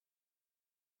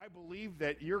I believe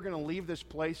that you're going to leave this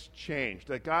place changed,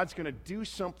 that God's going to do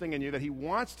something in you, that he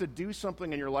wants to do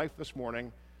something in your life this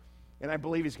morning, and I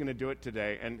believe he's going to do it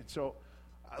today. And so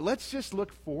let's just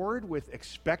look forward with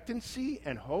expectancy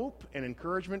and hope and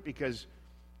encouragement, because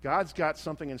God's got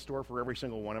something in store for every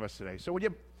single one of us today. So would you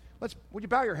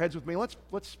bow your heads with me?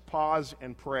 Let's pause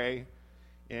and pray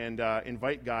and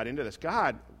invite God into this.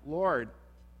 God, Lord,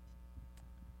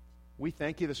 we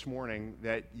thank you this morning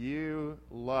that you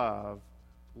love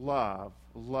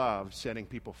setting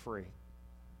people free.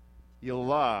 You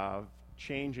love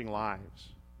changing lives.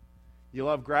 You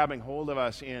love grabbing hold of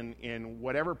us in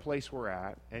whatever place we're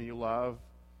at, and you love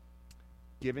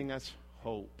giving us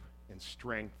hope and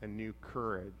strength and new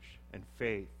courage and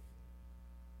faith.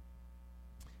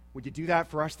 Would you do that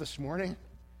for us this morning?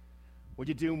 Would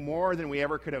you do more than we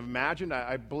ever could have imagined?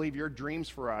 I believe your dreams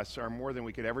for us are more than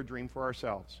we could ever dream for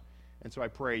ourselves. And so I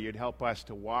pray you'd help us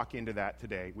to walk into that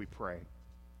today, we pray.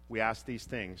 We ask these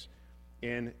things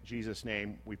in Jesus'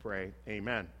 name, we pray.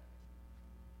 Amen.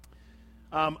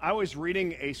 I was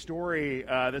reading a story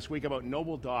this week about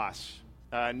Noble Doss.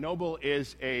 Noble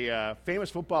is a famous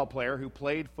football player who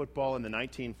played football in the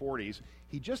 1940s.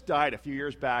 He just died a few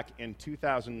years back in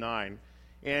 2009.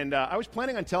 And I was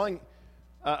planning on telling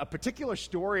a particular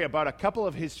story about a couple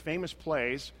of his famous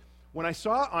plays when I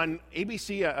saw on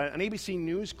ABC, an ABC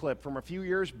News clip from a few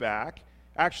years back,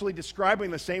 actually describing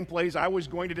the same plays I was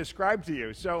going to describe to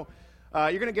you. So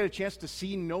you're going to get a chance to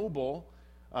see Noble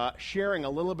sharing a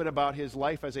little bit about his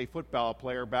life as a football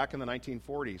player back in the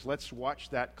 1940s. Let's watch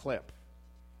that clip.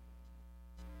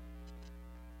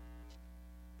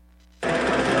 I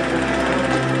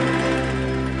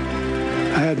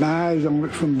had my eyes on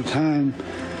it from the time,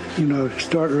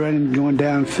 start running, going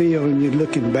downfield, and you're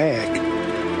looking back.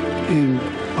 And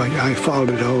I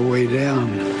followed it the whole way down,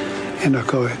 and I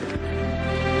caught it.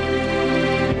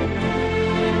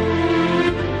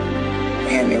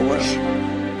 And it was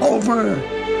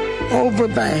over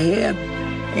the head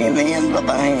and the end of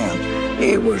the hand.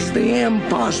 It was the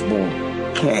impossible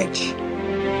catch.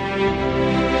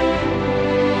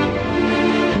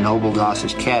 Noble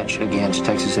Doss's catch against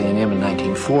Texas A&M in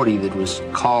 1940 that was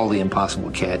called the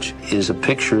impossible catch is a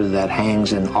picture that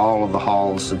hangs in all of the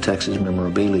halls of Texas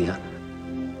memorabilia.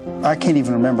 I can't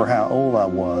even remember how old I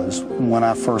was when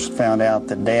I first found out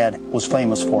that Dad was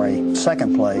famous for a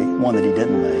second play, one that he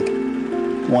didn't make,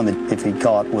 one that if he'd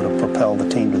caught would have propelled the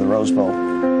team to the Rose Bowl. We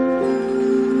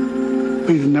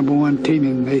were the number one team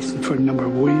in the nation for a number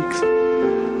of weeks,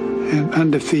 and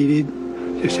undefeated.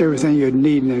 Just everything you'd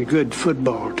need in a good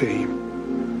football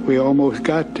team. We almost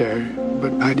got there,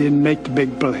 but I didn't make the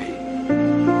big play.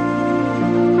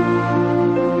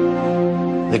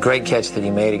 The great catch that he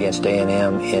made against A&M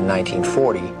in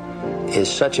 1940 is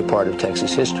such a part of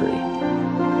Texas history.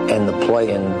 And the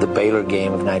play in the Baylor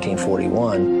game of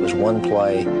 1941 was one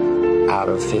play out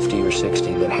of 50 or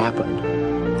 60 that happened.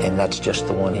 And that's just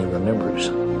the one he remembers.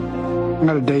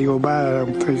 Not a day go by I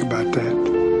don't think about that.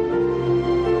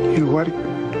 You know what it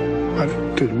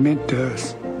meant to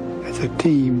us as a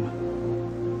team.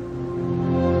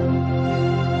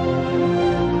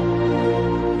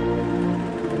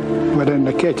 Whether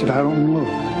to catch it, I don't know.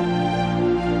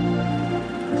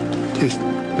 Just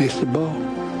missed the ball.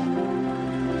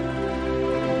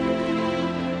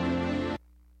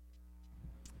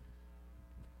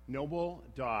 Noble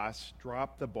Doss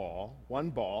dropped the ball,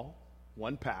 one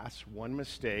pass, one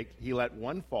mistake. He let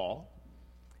one fall,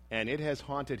 and it has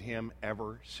haunted him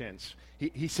ever since.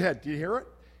 He said, do you hear it?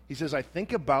 He says, I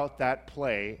think about that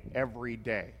play every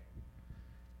day.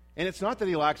 And it's not that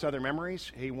he lacks other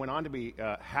memories. He went on to be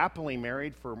happily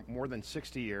married for more than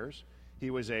 60 years. He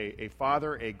was a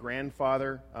father, a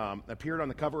grandfather, appeared on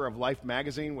the cover of Life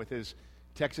magazine with his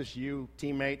Texas U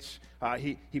teammates.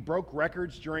 He broke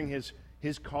records during his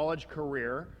college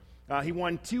career. He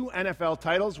won 2 NFL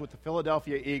titles with the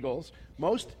Philadelphia Eagles.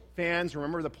 Most fans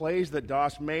remember the plays that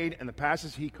Doss made and the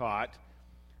passes he caught,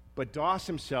 but Doss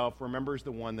himself remembers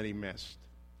the one that he missed.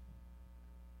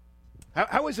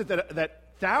 How is it that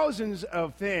thousands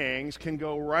of things can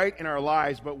go right in our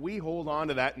lives, but we hold on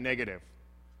to that negative,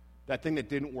 that thing that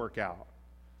didn't work out?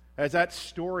 As that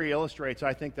story illustrates,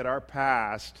 I think that our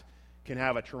past can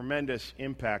have a tremendous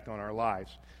impact on our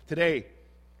lives. Today,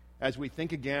 as we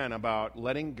think again about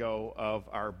letting go of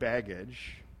our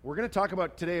baggage, we're going to talk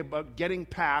about today about getting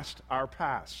past our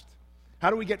past.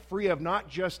 How do we get free of not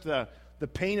just the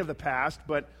pain of the past,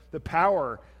 but the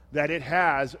power that it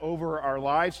has over our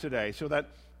lives today, so that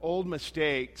old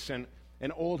mistakes and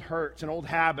old hurts and old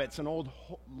habits and old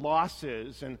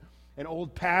losses and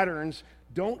old patterns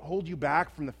don't hold you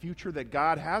back from the future that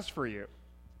God has for you.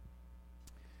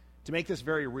 To make this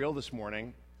very real this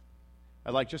morning,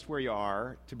 I'd like just where you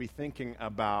are to be thinking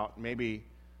about maybe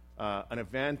an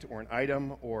event or an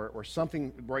item or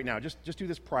something right now. Just do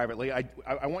this privately.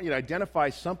 I want you to identify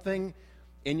something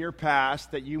in your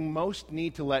past that you most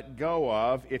need to let go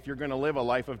of if you're going to live a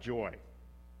life of joy.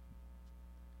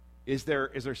 Is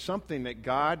there something that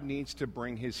God needs to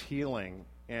bring his healing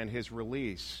and his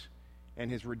release and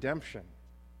his redemption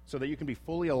so that you can be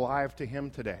fully alive to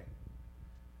him today?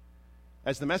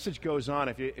 As the message goes on,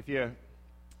 if you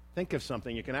think of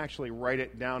something, you can actually write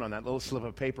it down on that little slip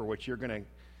of paper, which you're going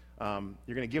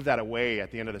to give that away at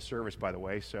the end of the service, by the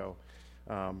way. So,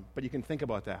 but you can think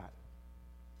about that.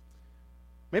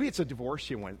 Maybe it's a divorce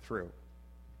you went through.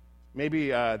 Maybe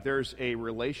there's a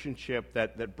relationship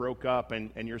that broke up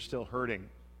and you're still hurting.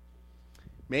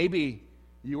 Maybe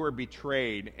you were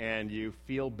betrayed and you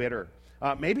feel bitter.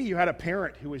 Maybe you had a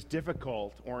parent who was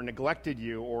difficult or neglected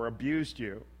you or abused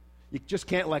you. You just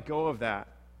can't let go of that.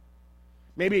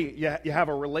 Maybe you have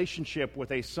a relationship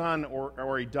with a son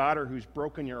or a daughter who's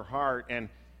broken your heart, and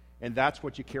that's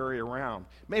what you carry around.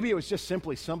 Maybe it was just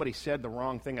simply somebody said the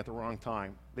wrong thing at the wrong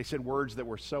time. They said words that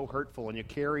were so hurtful, and you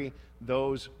carry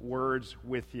those words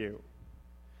with you.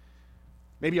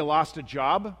 Maybe you lost a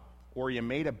job, or you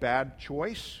made a bad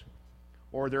choice,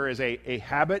 or there is a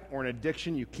habit or an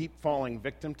addiction you keep falling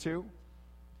victim to,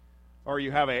 or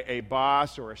you have a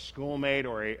boss or a schoolmate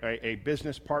or a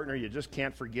business partner you just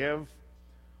can't forgive,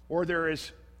 or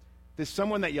there's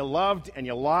someone that you loved and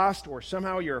you lost, or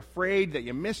somehow you're afraid that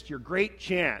you missed your great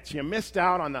chance. You missed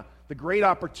out on the great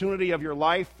opportunity of your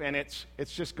life, and it's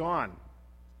just gone.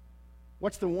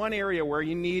 What's the one area where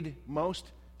you need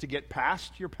most to get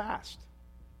past your past?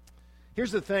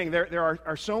 Here's the thing. There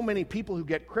are so many people who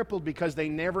get crippled because they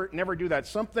never do that.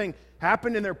 Something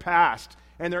happened in their past,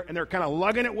 and they're kind of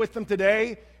lugging it with them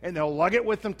today, and they'll lug it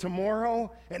with them tomorrow,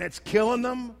 and it's killing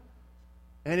them,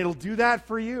 and it'll do that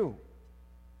for you.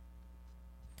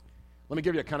 Let me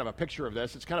give you a kind of a picture of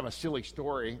this. It's kind of a silly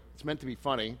story. It's meant to be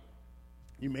funny.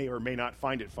 You may or may not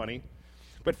find it funny.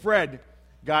 But Fred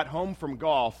got home from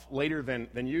golf later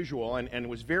than usual and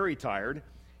was very tired.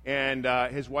 And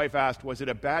his wife asked, was it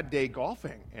a bad day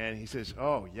golfing? And he says,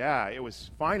 oh, yeah, it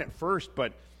was fine at first,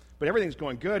 but everything's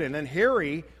going good. And then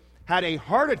Harry had a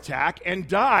heart attack and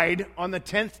died on the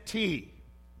 10th tee.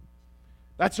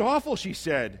 That's awful, she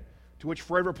said. To which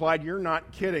Fred replied, you're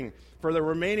not kidding. For the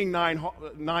remaining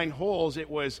nine holes, it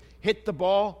was hit the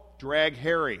ball, drag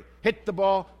Harry. Hit the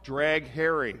ball, drag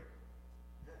Harry.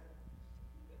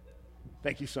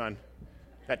 Thank you, son.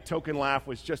 That token laugh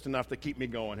was just enough to keep me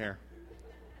going here.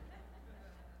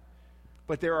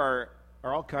 But there are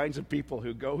all kinds of people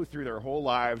who go through their whole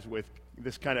lives with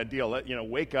this kind of deal.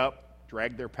 Wake up,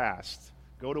 drag their past.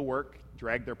 Go to work,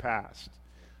 drag their past.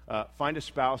 Find a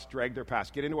spouse, drag their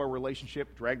past. Get into a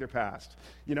relationship, drag their past.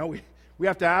 We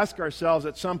have to ask ourselves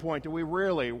at some point, do we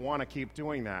really want to keep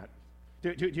doing that?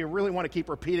 Do you really want to keep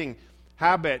repeating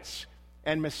habits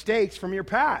and mistakes from your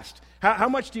past? How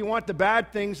much do you want the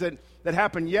bad things that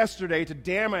happened yesterday to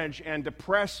damage and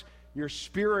depress your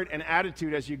spirit and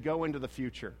attitude as you go into the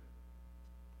future?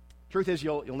 Truth is,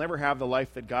 you'll never have the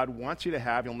life that God wants you to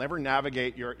have. You'll never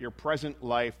navigate your present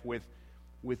life with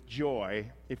joy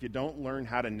if you don't learn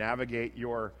how to navigate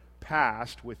your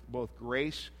past with both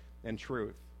grace and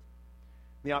truth.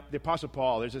 The Apostle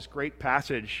Paul, there's this great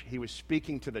passage. He was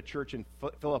speaking to the church in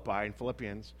Philippi, in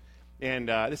Philippians, and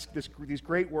these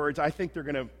great words, I think they're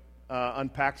going to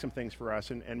unpack some things for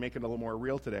us and make it a little more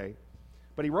real today.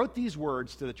 But he wrote these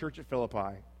words to the church at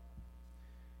Philippi.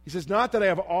 He says, not that I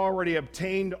have already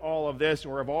obtained all of this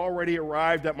or have already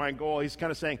arrived at my goal. He's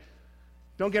kind of saying,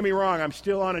 don't get me wrong, I'm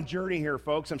still on a journey here,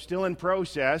 folks. I'm still in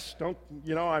process. I'm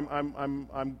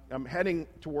heading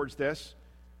towards this.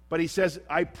 But he says,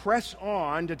 I press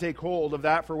on to take hold of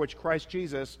that for which Christ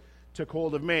Jesus took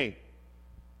hold of me.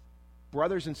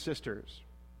 Brothers and sisters,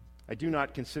 I do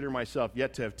not consider myself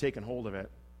yet to have taken hold of it.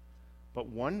 But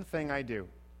one thing I do,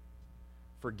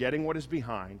 forgetting what is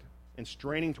behind and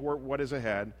straining toward what is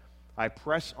ahead, I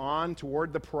press on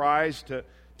toward the prize to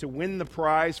win the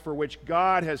prize for which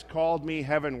God has called me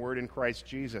heavenward in Christ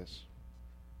Jesus.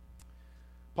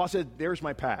 Paul said, there's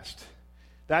my past.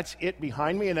 That's it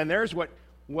behind me. And then there's what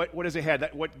is ahead,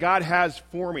 what God has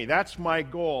for me. That's my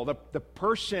goal, the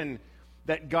person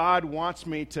that God wants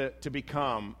me to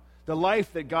become, the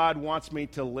life that God wants me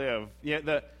to live,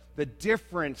 the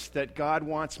difference that God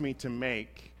wants me to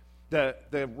make,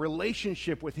 the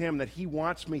relationship with Him that He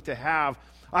wants me to have.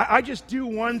 I just do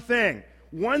one thing.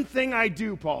 One thing I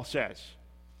do, Paul says.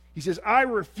 He says, I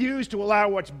refuse to allow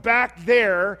what's back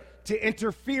there to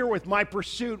interfere with my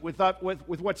pursuit with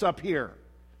what's up here.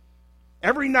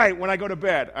 Every night when I go to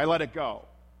bed, I let it go.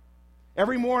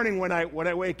 Every morning when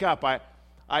I wake up,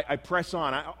 I press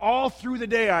on. All through the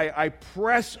day, I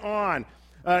press on.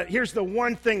 Here's the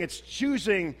one thing. It's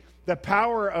choosing the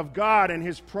power of God and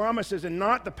His promises and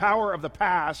not the power of the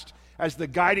past as the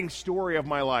guiding story of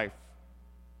my life.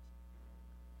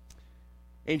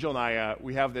 Angel and I,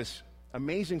 we have this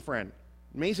amazing friend,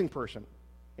 amazing person.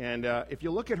 And if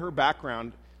you look at her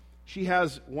background, she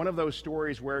has one of those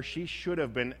stories where she should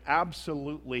have been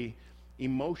absolutely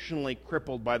emotionally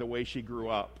crippled by the way she grew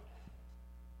up.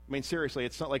 I mean, seriously,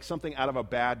 it's not like something out of a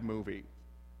bad movie.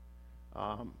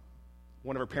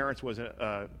 One of her parents was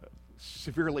a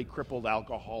severely crippled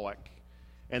alcoholic,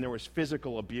 and there was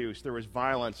physical abuse, there was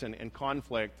violence and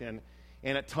conflict, and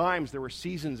at times there were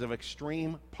seasons of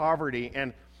extreme poverty,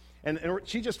 and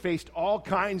she just faced all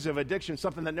kinds of addiction,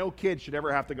 something that no kid should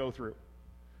ever have to go through.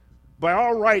 By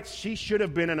all rights, she should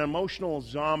have been an emotional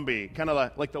zombie, kind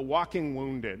of like the walking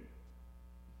wounded.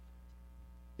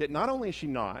 Yet not only is she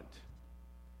not,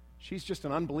 she's just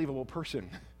an unbelievable person.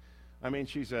 I mean,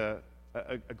 she's a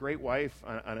great wife,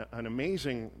 an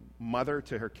amazing mother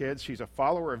to her kids. She's a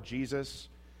follower of Jesus.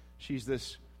 She's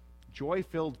this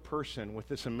joy-filled person with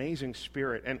this amazing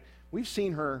spirit. And we've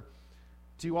seen her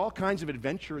do all kinds of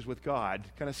adventures with God,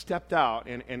 kind of stepped out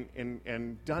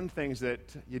and done things that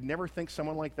you'd never think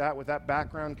someone like that with that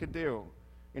background could do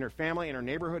in her family, in her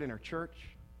neighborhood, in her church.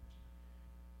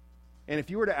 And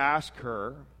if you were to ask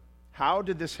her, how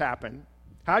did this happen?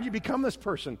 How did you become this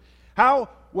person? How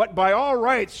what by all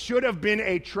rights should have been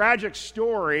a tragic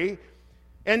story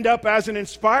end up as an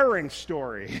inspiring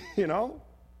story, you know?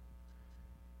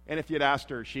 And if you'd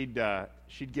asked her, she'd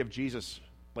give Jesus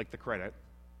like the credit,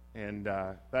 and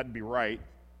that'd be right.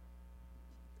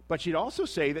 But she'd also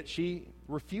say that she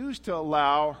refused to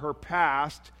allow her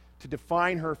past to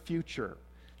define her future.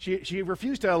 She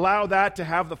refused to allow that to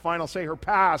have the final say. Her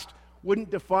past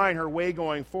wouldn't define her way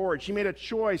going forward. She made a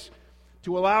choice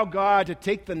to allow God to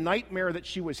take the nightmare that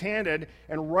she was handed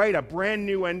and write a brand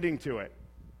new ending to it.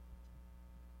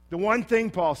 The one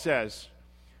thing, Paul says,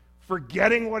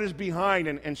 forgetting what is behind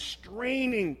and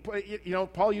straining, you know,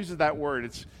 Paul uses that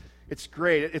word. It's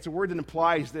great. It's a word that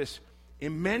implies this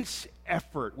immense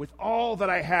effort with all that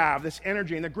I have, this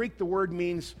energy. In the Greek, the word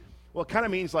means, well, it kind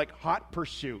of means like hot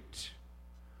pursuit.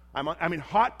 I'm in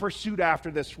hot pursuit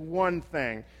after this one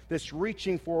thing, this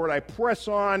reaching forward. I press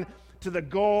on to the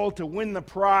goal to win the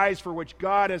prize for which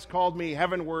God has called me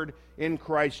heavenward in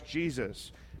Christ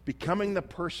Jesus. Becoming the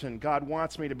person God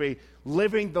wants me to be,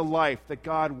 living the life that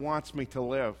God wants me to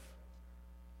live.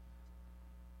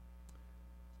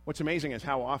 What's amazing is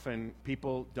how often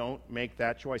people don't make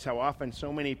that choice, how often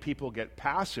so many people get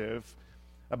passive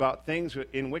about things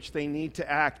in which they need to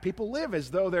act. People live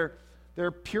as though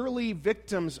they're purely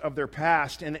victims of their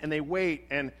past, and they wait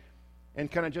and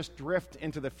kind of just drift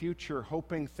into the future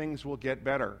hoping things will get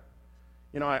better.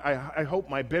 You know, I hope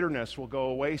my bitterness will go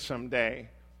away someday.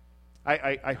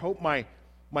 I hope my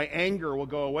anger will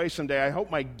go away someday. I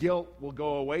hope my guilt will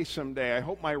go away someday. I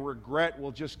hope my regret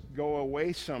will just go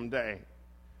away someday.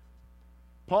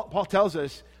 Paul tells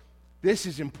us this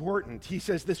is important. He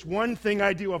says, this one thing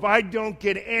I do, if I don't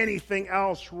get anything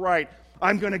else right,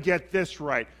 I'm going to get this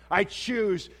right. I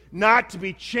choose not to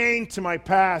be chained to my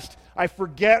past. I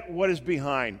forget what is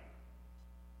behind.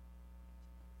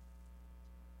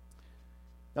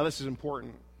 Now, this is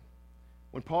important.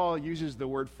 When Paul uses the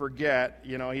word forget,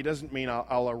 you know, he doesn't mean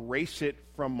I'll erase it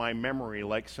from my memory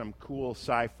like some cool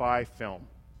sci-fi film.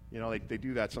 You know, they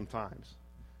do that sometimes.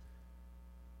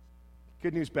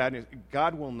 Good news, bad news.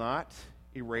 God will not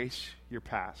erase your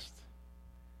past.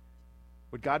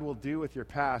 What God will do with your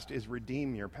past is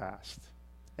redeem your past.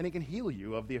 And He can heal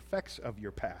you of the effects of your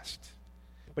past.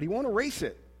 But He won't erase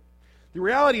it. The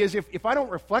reality is if I don't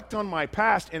reflect on my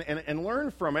past and learn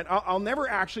from it, I'll never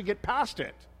actually get past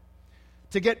it.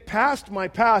 To get past my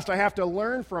past, I have to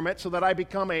learn from it so that I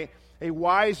become a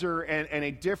wiser and a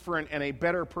different and a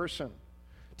better person.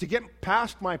 To get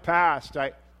past my past,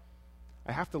 I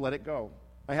have to let it go.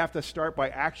 I have to start by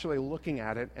actually looking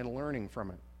at it and learning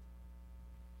from it.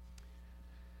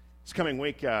 This coming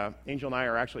week, Angel and I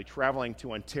are actually traveling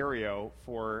to Ontario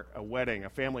for a wedding, a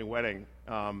family wedding.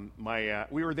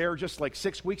 We were there just like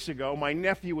 6 weeks ago. My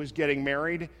nephew was getting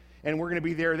married, and we're going to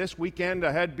be there this weekend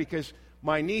ahead because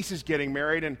my niece is getting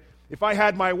married. And if I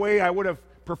had my way, I would have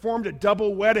performed a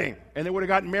double wedding, and they would have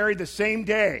gotten married the same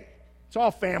day. It's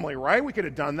all family, right? We could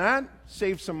have done that,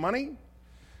 saved some money.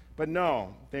 But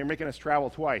no, they're making us travel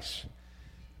twice.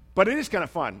 But it is kind of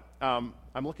fun.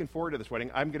 I'm looking forward to this wedding.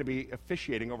 I'm going to be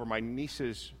officiating over my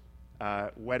niece's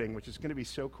wedding, which is going to be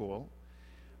so cool.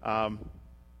 And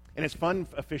it's fun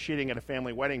officiating at a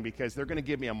family wedding because they're going to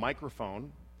give me a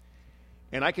microphone.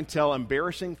 and I can tell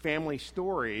embarrassing family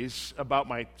stories about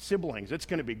my siblings. It's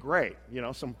going to be great.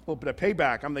 Some little bit of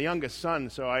payback. I'm the youngest son,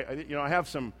 so I have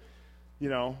some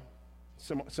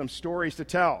stories to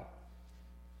tell.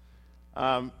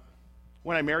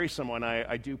 When I marry someone,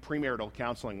 I do premarital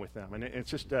counseling with them, and it's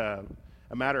just a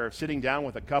matter of sitting down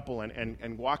with a couple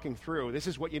and walking through. This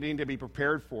is what you need to be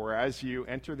prepared for as you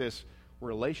enter this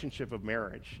relationship of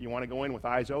marriage. You want to go in with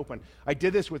eyes open. I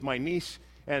did this with my niece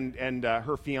and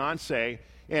her fiance,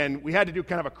 and we had to do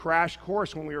kind of a crash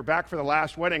course when we were back for the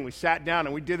last wedding. We sat down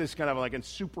and we did this kind of like in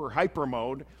super hyper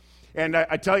mode, and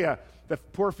I tell you, the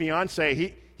poor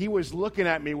fiance, he was looking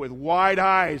at me with wide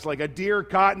eyes like a deer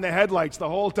caught in the headlights the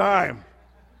whole time.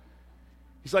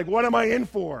 He's like, what am I in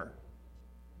for?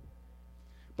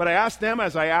 But I asked them,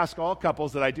 as I ask all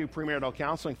couples that I do premarital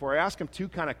counseling for, I ask them two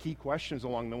kind of key questions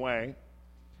along the way.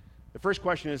 The first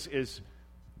question is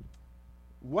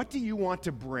what do you want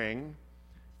to bring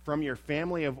from your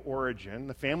family of origin,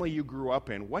 the family you grew up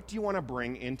in? What do you want to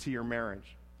bring into your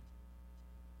marriage?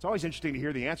 It's always interesting to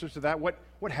hear the answers to that. What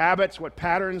habits, what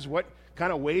patterns, what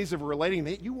kind of ways of relating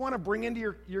that you want to bring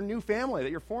into your new family that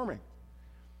you're forming?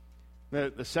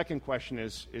 The second question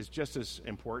is just as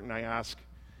important. I ask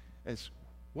is,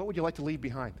 what would you like to leave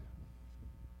behind?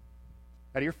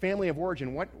 Out of your family of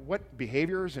origin, what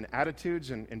behaviors and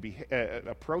attitudes and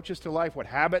approaches to life, what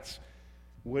habits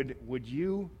would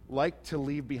you like to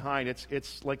leave behind?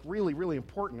 It's like really, really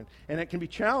important, and it can be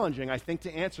challenging, I think,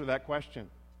 to answer that question.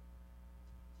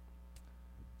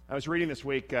 I was reading this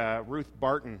week Ruth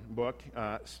Barton book,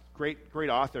 great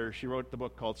author. She wrote the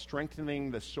book called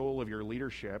Strengthening the Soul of Your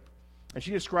Leadership, and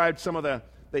she described some of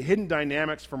the hidden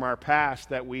dynamics from our past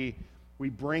that we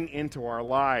bring into our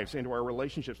lives, into our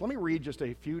relationships. Let me read just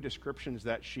a few descriptions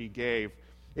that she gave.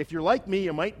 If you're like me,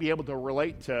 you might be able to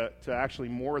relate to actually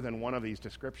more than one of these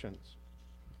descriptions.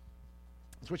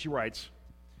 That's what she writes.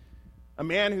 A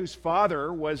man whose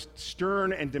father was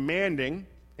stern and demanding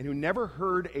and who never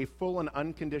heard a full and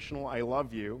unconditional I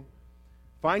love you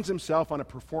finds himself on a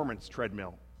performance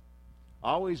treadmill,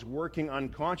 always working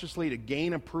unconsciously to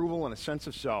gain approval and a sense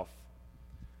of self.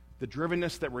 The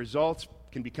drivenness that results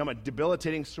can become a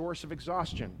debilitating source of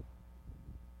exhaustion.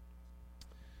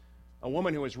 A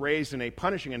woman who was raised in a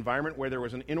punishing environment where there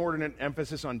was an inordinate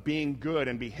emphasis on being good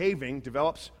and behaving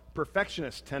develops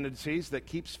perfectionist tendencies that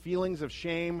keeps feelings of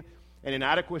shame and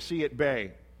inadequacy at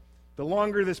bay. The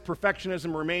longer this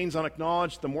perfectionism remains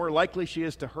unacknowledged, the more likely she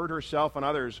is to hurt herself and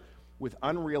others with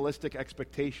unrealistic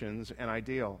expectations and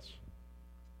ideals.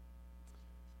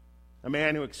 A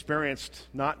man who experienced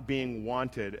not being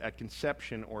wanted at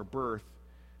conception or birth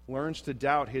learns to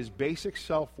doubt his basic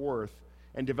self-worth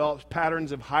and develops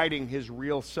patterns of hiding his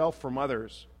real self from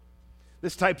others.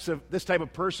 This type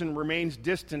of person remains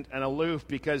distant and aloof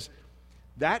because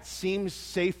that seems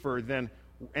safer than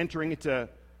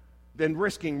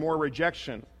risking more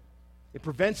rejection. It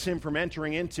prevents him from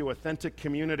entering into authentic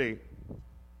community.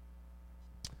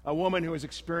 A woman who has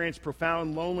experienced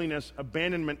profound loneliness,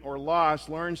 abandonment, or loss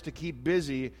learns to keep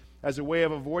busy as a way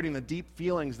of avoiding the deep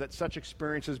feelings that such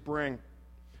experiences bring.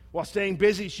 While staying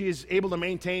busy, she is able to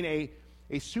maintain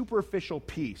a superficial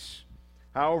peace.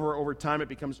 However, over time it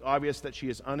becomes obvious that she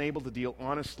is unable to deal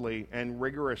honestly and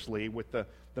rigorously with the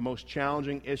most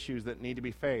challenging issues that need to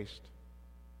be faced.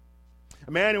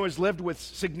 A man who has lived with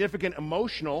significant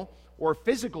emotional or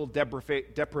physical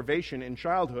deprivation in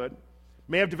childhood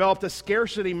may have developed a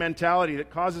scarcity mentality that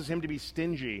causes him to be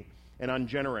stingy and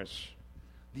ungenerous.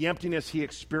 The emptiness he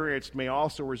experienced may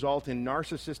also result in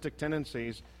narcissistic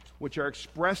tendencies, which are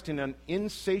expressed in an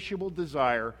insatiable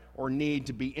desire or need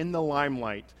to be in the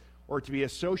limelight or to be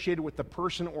associated with the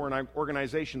person or an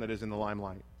organization that is in the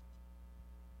limelight.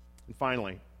 And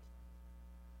finally,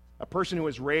 a person who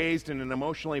is raised in an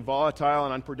emotionally volatile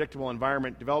and unpredictable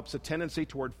environment develops a tendency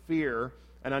toward fear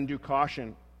and undue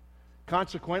caution.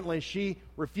 Consequently, she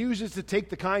refuses to take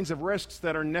the kinds of risks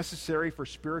that are necessary for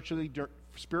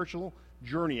spiritual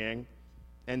journeying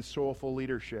and soulful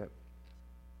leadership.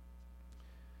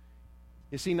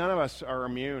 You see, none of us are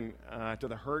immune to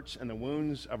the hurts and the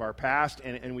wounds of our past,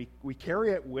 and we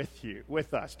carry it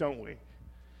with us, don't we?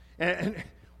 And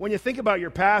when you think about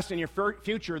your past and your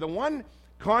future, the one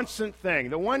consistent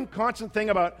thing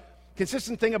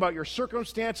about your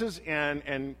circumstances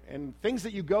and things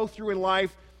that you go through in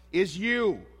life is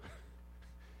you.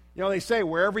 You know, they say,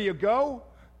 wherever you go,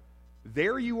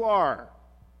 there you are.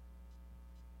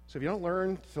 So if you don't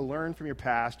learn from your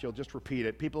past, you'll just repeat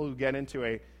it. People who get into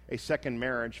a second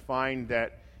marriage find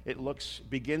that it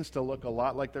begins to look a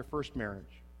lot like their first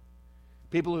marriage.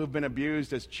 People who have been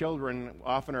abused as children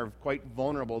often are quite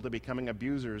vulnerable to becoming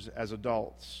abusers as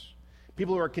adults.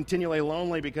 People who are continually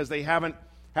lonely because they haven't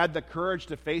had the courage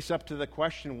to face up to the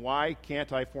question, why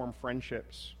can't I form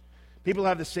friendships? People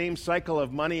have the same cycle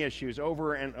of money issues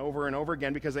over and over and over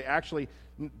again because they actually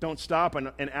don't stop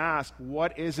and ask,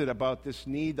 what is it about this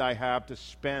need I have to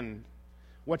spend?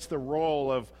 What's the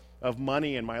role of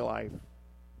money in my life?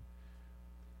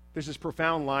 There's this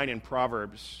profound line in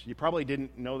Proverbs. You probably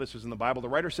didn't know this was in the Bible. The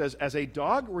writer says, as a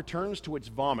dog returns to its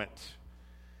vomit,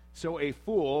 so a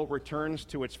fool returns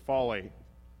to its folly.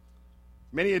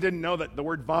 Many of you didn't know that the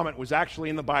word vomit was actually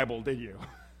in the Bible, did you?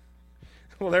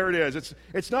 Well, there it is.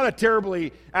 It's not a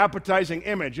terribly appetizing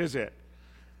image, is it?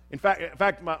 In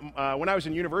fact, when I was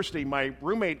in university, my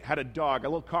roommate had a dog, a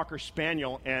little Cocker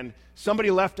Spaniel, and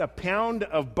somebody left a pound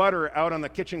of butter out on the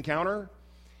kitchen counter,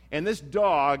 and this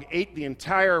dog ate the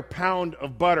entire pound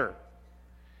of butter.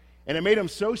 And it made him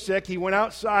so sick, he went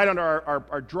outside on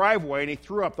our driveway, and he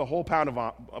threw up the whole pound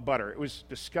of butter. It was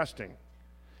disgusting.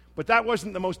 But that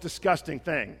wasn't the most disgusting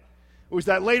thing. It was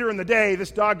that later in the day,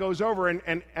 this dog goes over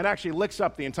and actually licks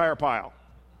up the entire pile.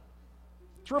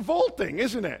 It's revolting,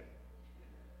 isn't it?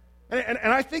 And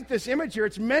I think this image here,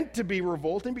 it's meant to be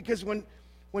revolting because when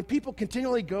people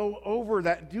continually go over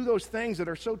that, do those things that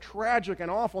are so tragic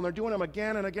and awful, and they're doing them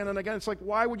again and again and again, it's like,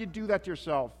 why would you do that to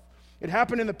yourself? It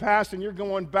happened in the past, and you're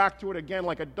going back to it again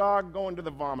like a dog going to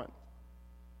the vomit.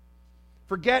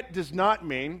 Forget does not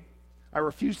mean I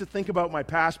refuse to think about my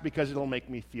past because it'll make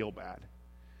me feel bad.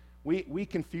 We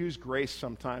confuse grace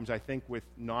sometimes, I think, with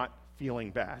not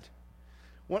feeling bad.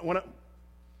 One of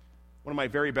my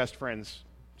very best friends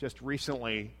just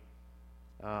recently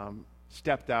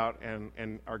stepped out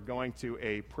and are going to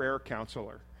a prayer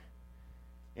counselor.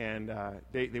 And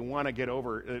they want to get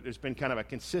over, there's been kind of a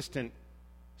consistent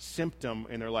symptom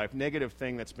in their life, negative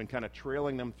thing that's been kind of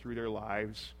trailing them through their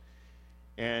lives.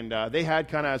 And they had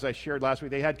kind of, as I shared last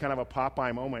week, they had kind of a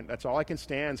Popeye moment. That's all I can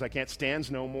stand. I can't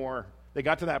stand no more. They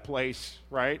got to that place,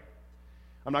 right?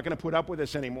 I'm not going to put up with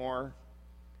this anymore.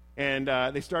 And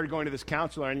they started going to this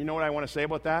counselor. And you know what I want to say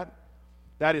about that?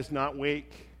 That is not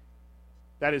weak.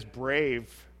 That is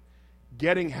brave.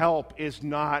 Getting help is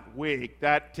not weak.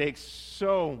 That takes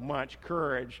so much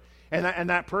courage. And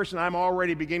that person, I'm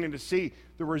already beginning to see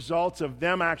the results of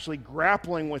them actually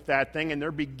grappling with that thing, and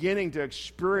they're beginning to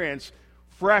experience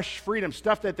fresh freedom,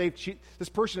 stuff that this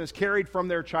person has carried from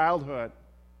their childhood.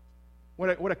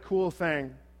 What a cool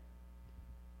thing.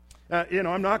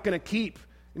 I'm not going to keep,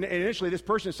 initially this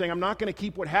person is saying, I'm not going to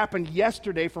keep what happened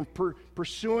yesterday from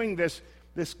pursuing this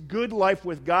good life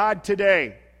with God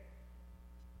today.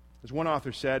 As one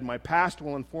author said, my past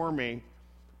will inform me,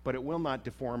 but it will not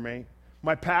deform me.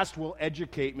 My past will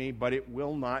educate me, but it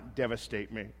will not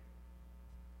devastate me.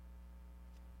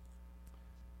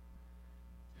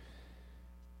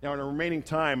 Now, in the remaining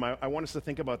time, I want us to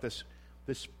think about this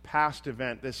past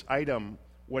event, this item,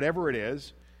 whatever it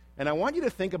is, and I want you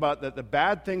to think about the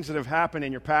bad things that have happened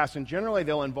in your past, and generally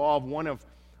they'll involve one of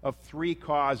three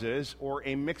causes or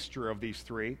a mixture of these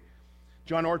three.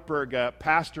 John Ortberg,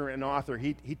 pastor and author,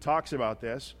 he talks about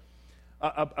this.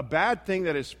 A bad thing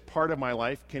that is part of my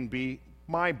life can be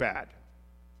my bad,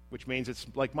 which means it's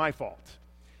like my fault.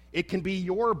 It can be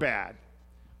your bad,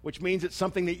 which means it's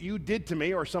something that you did to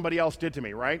me or somebody else did to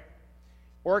me, right?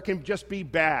 Or it can just be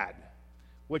bad,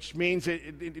 which means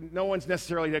no one's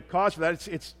necessarily the cause for that.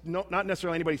 It's not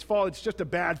necessarily anybody's fault. It's just a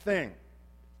bad thing.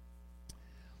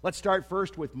 Let's start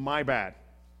first with my bad.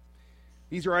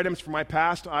 These are items from my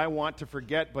past I want to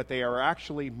forget, but they are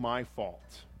actually my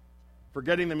fault.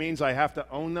 Forgetting them means I have to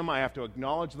own them, I have to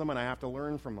acknowledge them, and I have to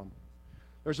learn from them.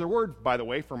 There's a word, by the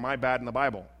way, for my bad in the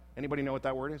Bible. Anybody know what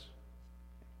that word is?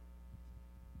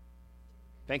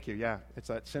 Thank you, yeah. It's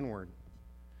that sin word.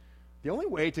 The only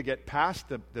way to get past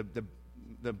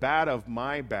the bad of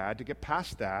my bad, to get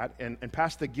past that and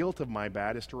past the guilt of my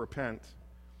bad, is to repent.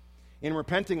 In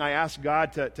repenting, I ask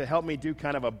God to help me do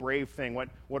kind of a brave thing, what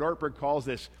Ortberg calls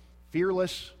this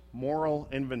fearless moral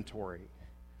inventory.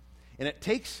 And it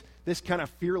takes this kind of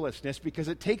fearlessness because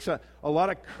it takes a lot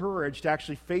of courage to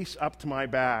actually face up to my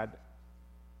bad.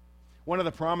 One of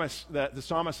the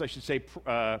psalmists, I should say,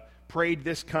 prayed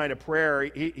this kind of prayer.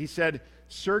 He said,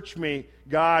 "Search me,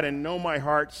 God, and know my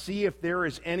heart. See if there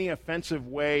is any offensive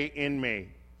way in me."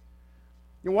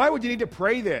 Why would you need to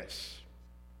pray this?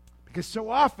 Because so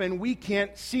often we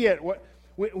can't see it.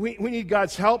 We need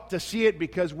God's help to see it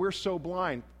because we're so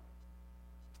blind.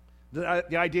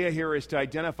 The idea here is to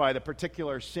identify the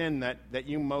particular sin that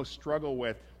you most struggle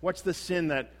with. What's the sin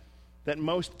that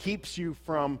most keeps you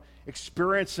from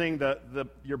experiencing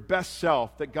your best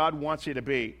self that God wants you to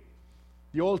be?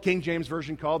 The old King James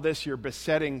Version called this your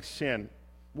besetting sin.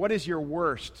 What is your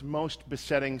worst, most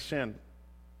besetting sin?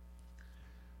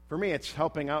 For me, it's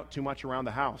helping out too much around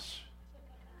the house.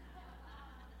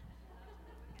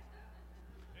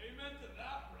 Amen to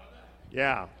that, brother.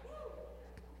 Yeah.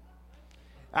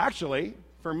 Actually,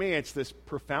 for me, it's this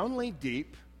profoundly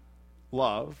deep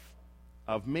love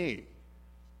of me,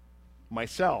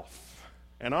 myself,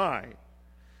 and I.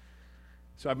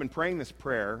 So I've been praying this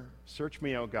prayer, search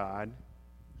me, O God,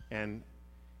 and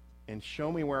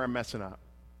show me where I'm messing up.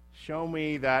 Show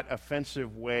me that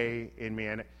offensive way in me.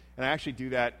 And I actually do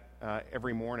that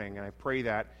every morning, and I pray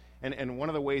that. And one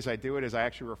of the ways I do it is I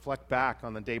actually reflect back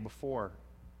on the day before.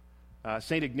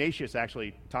 St. Ignatius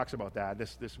actually talks about that,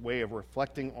 this way of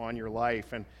reflecting on your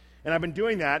life. And I've been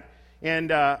doing that.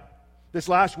 And this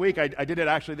last week, I did it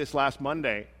actually this last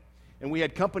Monday. And we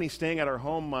had company staying at our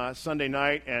home Sunday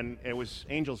night, and it was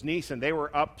Angel's niece, and they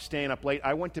were staying up late.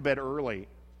 I went to bed early.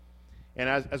 And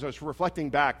as I was reflecting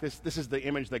back, this is the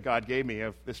image that God gave me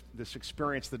of this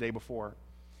experience the day before.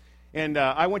 And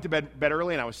I went to bed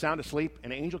early, and I was sound asleep,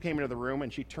 and Angel came into the room,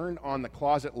 and she turned on the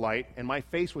closet light, and my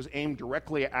face was aimed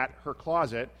directly at her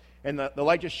closet, and the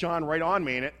light just shone right on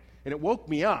me, and it woke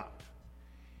me up.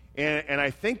 And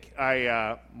I think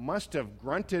I must have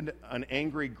grunted an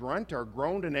angry grunt or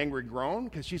groaned an angry groan,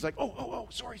 because she's like, oh,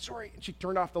 sorry. And she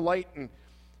turned off the light and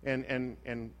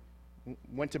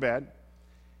went to bed.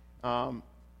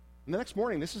 And the next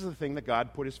morning, this is the thing that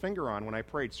God put his finger on when I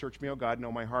prayed, search me, O God,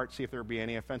 know my heart, see if there be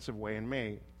any offensive way in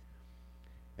me.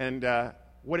 And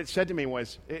what it said to me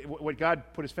was, what God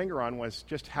put his finger on was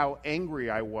just how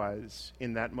angry I was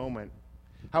in that moment.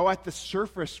 How at the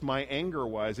surface my anger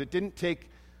was. It didn't take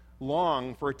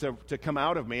long for it to come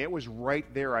out of me. It was right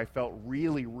there. I felt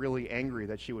really, really angry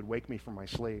that she would wake me from my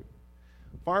sleep.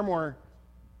 Far more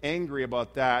angry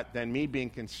about that than me being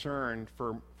concerned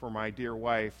for my dear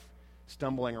wife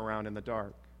stumbling around in the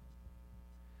dark.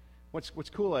 What's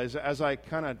cool is, as I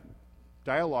kind of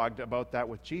dialogued about that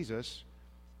with Jesus,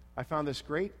 I found this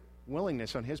great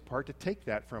willingness on his part to take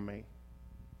that from me.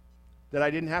 That I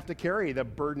didn't have to carry the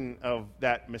burden of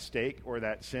that mistake or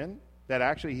that sin. That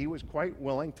actually he was quite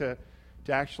willing to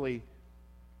actually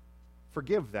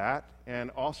forgive that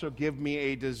and also give me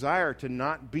a desire to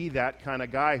not be that kind of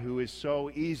guy who is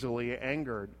so easily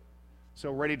angered, so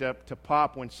ready to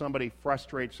pop when somebody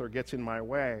frustrates or gets in my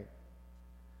way.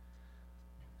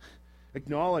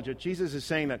 Acknowledge it. Jesus is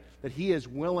saying that he is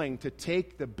willing to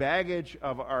take the baggage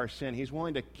of our sin. He's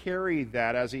willing to carry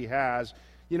that as he has.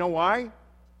 You know why?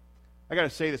 I got to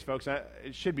say this, folks.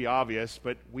 It should be obvious,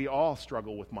 but we all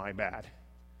struggle with my bad.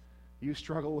 You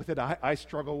struggle with it. I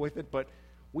struggle with it. But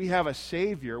we have a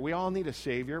Savior. We all need a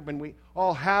Savior. But we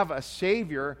all have a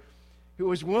Savior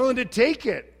who is willing to take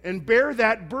it and bear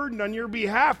that burden on your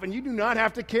behalf. And you do not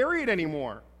have to carry it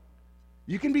anymore.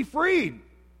 You can be freed.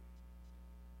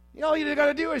 You know, all you got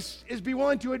to do is be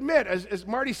willing to admit. As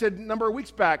Marty said a number of weeks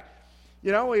back,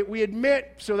 you know, we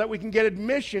admit so that we can get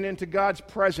admission into God's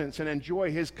presence and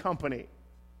enjoy his company.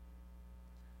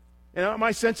 And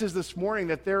my sense is this morning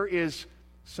that there is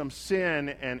some sin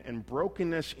and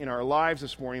brokenness in our lives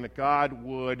this morning that God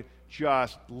would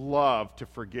just love to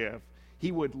forgive.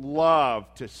 He would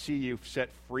love to see you set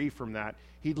free from that.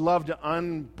 He'd love to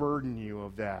unburden you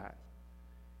of that.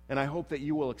 And I hope that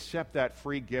you will accept that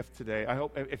free gift today. I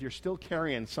hope if you're still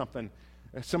carrying something,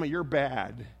 some of your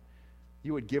bad,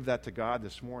 you would give that to God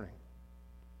this morning.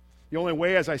 The only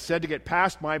way, as I said, to get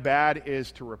past my bad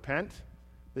is to repent.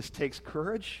 This takes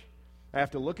courage. I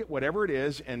have to look at whatever it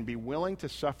is and be willing to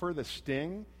suffer the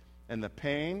sting and the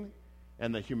pain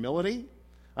and the humility.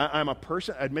 I'm a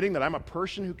person, admitting that I'm a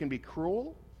person who can be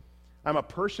cruel. I'm a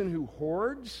person who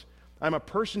hoards. I'm a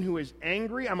person who is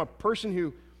angry. I'm a person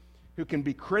who can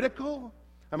be critical.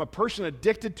 I'm a person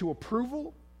addicted to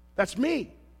approval. That's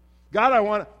me. God, I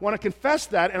want to confess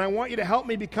that, and I want you to help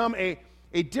me become a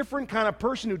different kind of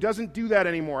person who doesn't do that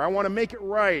anymore. I want to make it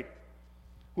right.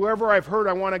 Whoever I've hurt,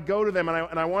 I want to go to them,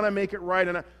 and I want to make it right,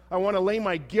 and I want to lay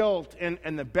my guilt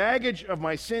and the baggage of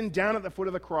my sin down at the foot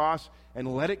of the cross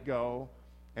and let it go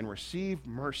and receive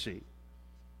mercy.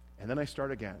 And then I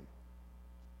start again.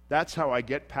 That's how I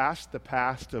get past the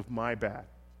past of my bad.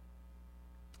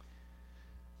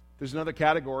 There's another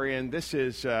category, and this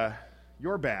is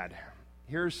your bad.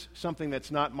 Here's something that's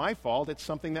not my fault. It's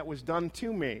something that was done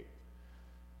to me.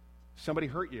 Somebody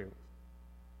hurt you.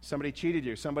 Somebody cheated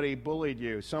you. Somebody bullied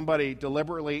you. Somebody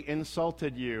deliberately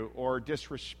insulted you or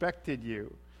disrespected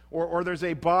you. Or there's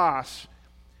a boss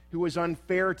who was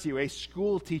unfair to you, a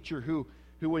school teacher who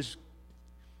was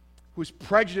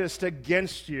prejudiced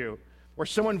against you, or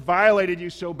someone violated you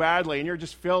so badly and you're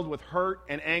just filled with hurt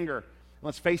and anger. And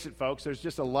let's face it, folks, there's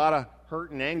just a lot of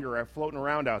hurt and anger floating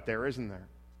around out there, isn't there?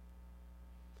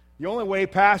 The only way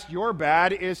past your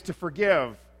bad is to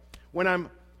forgive. When I'm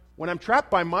trapped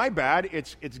by my bad,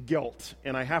 it's guilt,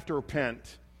 and I have to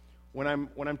repent. When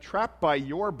I'm trapped by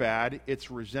your bad,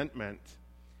 it's resentment.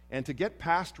 And to get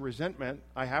past resentment,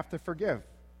 I have to forgive.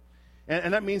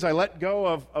 And that means I let go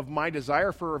of my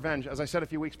desire for revenge. As I said a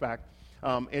few weeks back,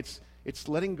 it's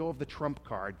letting go of the trump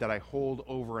card that I hold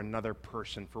over another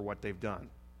person for what they've done.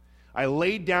 I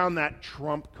laid down that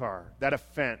trump card, that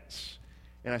offense,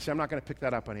 and I say, I'm not going to pick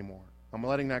that up anymore. I'm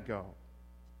letting that go.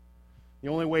 The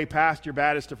only way past your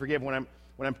bad is to forgive. When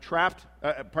I'm trapped,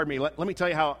 let me tell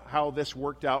you how this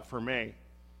worked out for me.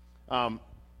 A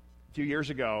few years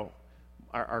ago,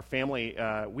 our family,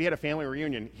 we had a family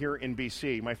reunion here in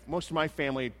BC. Most of my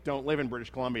family don't live in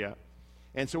British Columbia.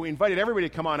 And so we invited everybody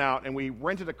to come on out, and we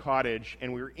rented a cottage,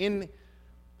 and we were in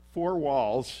 4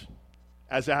 walls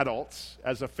as adults,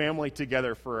 as a family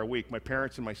together for a week, my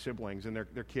parents and my siblings and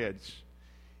their kids.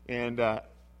 And it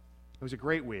was a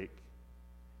great week.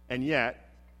 And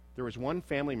yet, there was one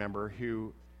family member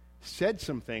who said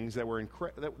some things that were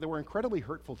incredibly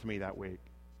hurtful to me that week.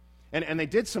 And they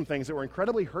did some things that were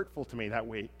incredibly hurtful to me that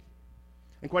week.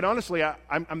 And quite honestly,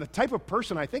 I'm the type of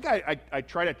person, I think I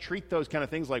try to treat those kind of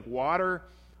things like water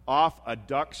off a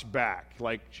duck's back.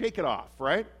 Like, shake it off,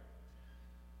 right?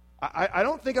 I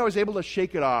don't think I was able to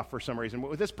shake it off for some reason. But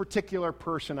with this particular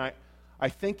person, I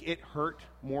think it hurt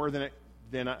more than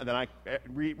I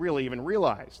really even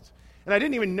realized. And I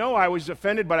didn't even know I was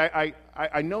offended, but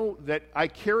I know that I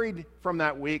carried from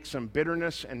that week some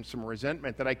bitterness and some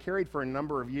resentment that I carried for a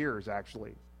number of years,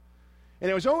 actually. And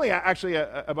it was only actually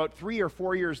about 3 or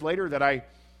 4 years later that I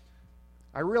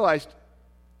realized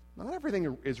not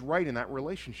everything is right in that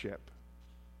relationship.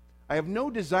 I have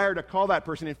no desire to call that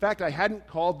person. In fact, I hadn't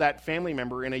called that family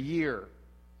member in a year.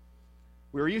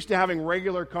 We were used to having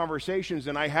regular conversations,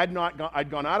 and I'd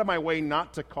gone out of my way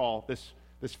not to call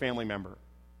this family member.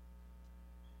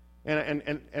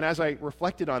 And as I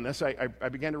reflected on this, I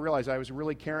began to realize I was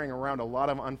really carrying around a lot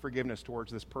of unforgiveness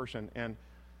towards this person. And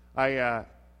I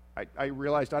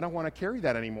realized I don't want to carry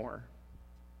that anymore.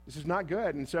 This is not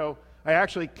good. And so I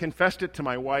actually confessed it to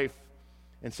my wife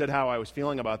and said how I was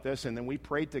feeling about this. And then we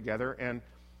prayed together. And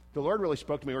the Lord really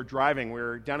spoke to me. We were driving. We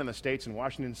were down in the States in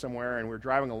Washington somewhere. And we were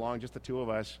driving along, just the two of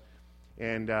us.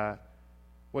 And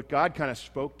what God kind of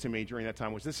spoke to me during that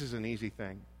time was, this is an easy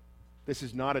thing. This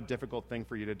is not a difficult thing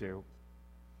for you to do.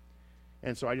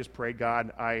 And so I just prayed,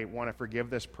 God, I want to forgive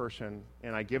this person,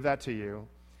 and I give that to you.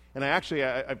 And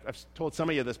I've told some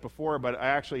of you this before, but I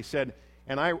actually said,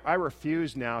 and I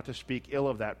refuse now to speak ill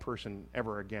of that person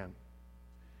ever again.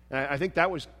 And I think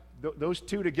that was, those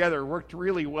two together worked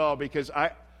really well, because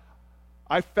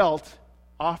I felt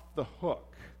off the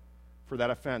hook for that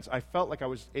offense. I felt like I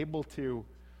was able to,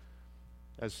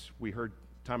 as we heard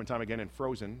time and time again in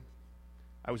Frozen,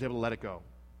 I was able to let it go.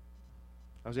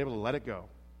 I was able to let it go.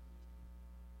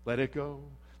 Let it go.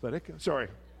 Let it go. Sorry.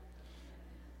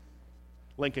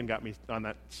 Lincoln got me on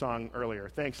that song earlier.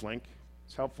 Thanks, Link.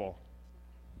 It's helpful.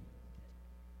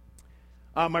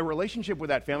 My relationship with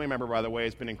that family member, by the way,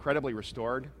 has been incredibly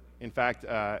restored. In fact,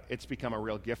 it's become a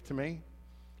real gift to me.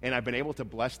 And I've been able to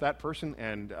bless that person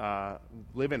and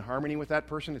live in harmony with that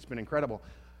person. It's been incredible.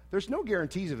 There's no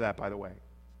guarantees of that, by the way.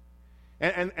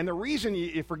 And the reason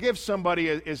you forgive somebody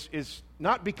is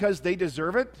not because they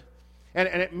deserve it, and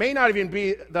it may not even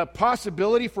be the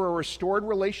possibility for a restored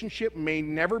relationship may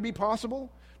never be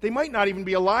possible. They might not even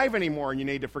be alive anymore, and you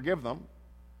need to forgive them.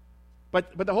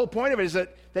 But the whole point of it is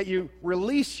that you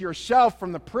release yourself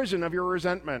from the prison of your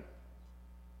resentment.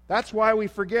 That's why we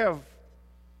forgive.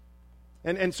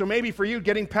 And so maybe for you,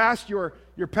 getting past your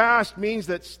past means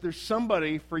that there's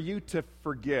somebody for you to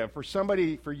forgive, for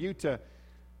somebody for you to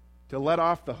let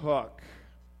off the hook.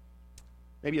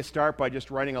 Maybe you start by just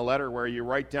writing a letter where you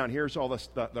write down, here's all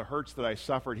the hurts that I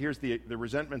suffered, here's the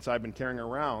resentments I've been carrying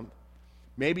around.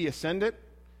 Maybe you send it,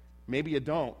 maybe you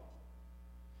don't.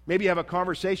 Maybe you have a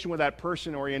conversation with that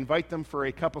person, or you invite them for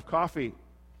a cup of coffee.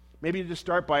 Maybe you just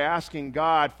start by asking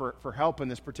God for help in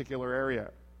this particular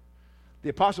area. The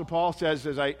Apostle Paul says,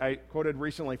 as I quoted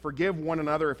recently, forgive one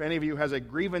another if any of you has a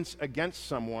grievance against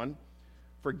someone.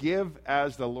 Forgive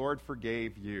as the Lord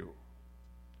forgave you.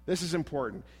 This is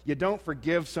important. You don't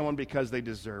forgive someone because they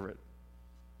deserve it.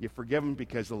 You forgive them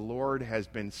because the Lord has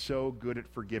been so good at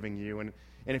forgiving you. And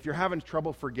if you're having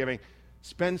trouble forgiving,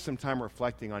 spend some time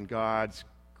reflecting on God's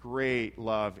great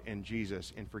love in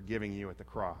Jesus in forgiving you at the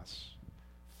cross.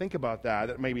 Think about that.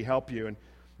 That maybe help you. And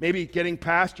maybe getting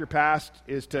past your past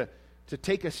is to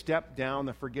take a step down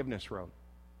the forgiveness road.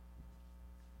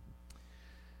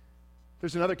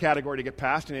 There's another category to get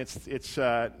past, and it's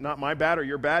not my bad or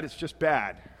your bad, it's just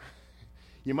bad.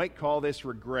 You might call this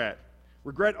regret.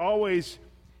 Regret always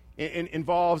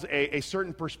involves a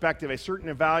certain perspective, a certain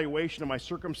evaluation of my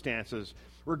circumstances.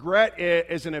 Regret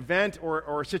is an event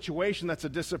or a situation that's a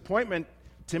disappointment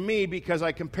to me because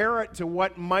I compare it to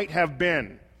what might have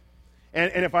been.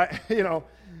 And if I,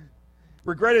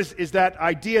 regret is that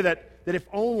idea that if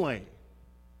only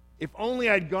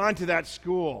I'd gone to that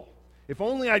school, if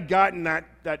only I'd gotten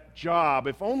that job,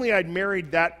 if only I'd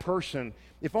married that person,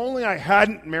 if only I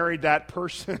hadn't married that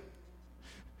person,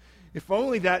 if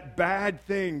only that bad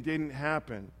thing didn't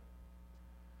happen.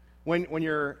 When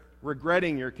you're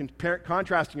regretting, you're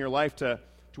contrasting your life to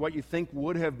what you think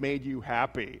would have made you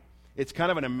happy. It's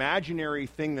kind of an imaginary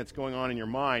thing that's going on in your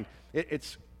mind.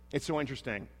 It's so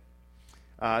interesting.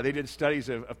 They did studies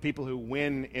of people who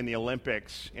win in the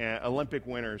Olympics, Olympic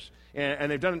winners,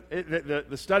 and they've done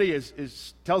the study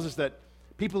tells us that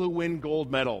people who win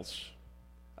gold medals,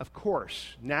 of course,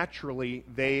 naturally,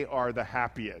 they are the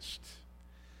happiest.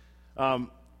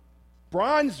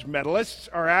 Bronze medalists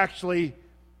are actually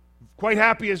quite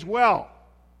happy as well.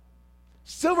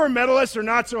 Silver medalists are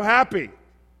not so happy.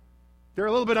 They're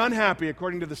a little bit unhappy,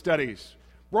 according to the studies.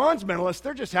 Bronze medalists,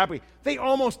 they're just happy. They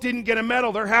almost didn't get a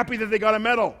medal. They're happy that they got a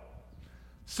medal.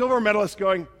 Silver medalists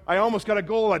going, I almost got a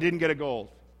gold, I didn't get a gold.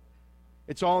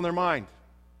 It's all in their mind.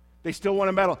 They still want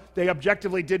a medal. They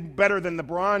objectively did better than the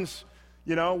bronze,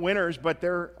 winners, but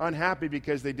they're unhappy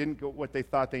because they didn't get what they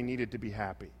thought they needed to be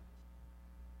happy.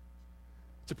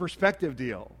 It's a perspective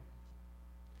deal.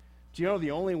 Do you know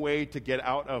the only way to get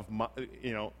out of,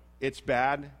 it's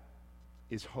bad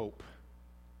is hope.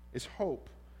 Is hope.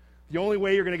 The only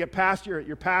way you're going to get past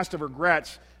your past of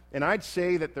regrets, and I'd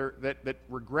say that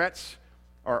regrets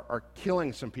are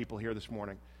killing some people here this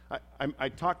morning. I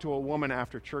talked to a woman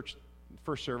after church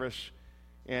first service,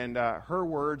 and her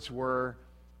words were,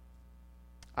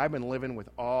 I've been living with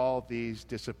all these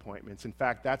disappointments. In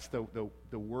fact, that's the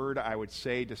word I would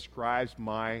say describes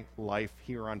my life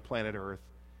here on planet Earth,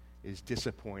 is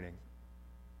disappointing.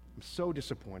 I'm so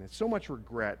disappointed. So much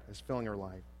regret is filling her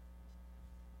life.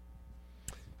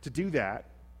 To do that,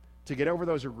 to get over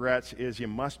those regrets, is you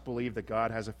must believe that God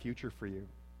has a future for you.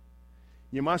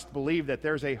 You must believe that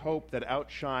there's a hope that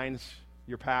outshines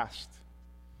your past.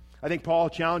 I think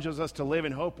Paul challenges us to live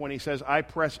in hope when he says, I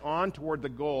press on toward the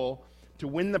goal to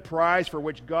win the prize for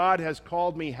which God has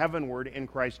called me heavenward in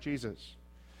Christ Jesus.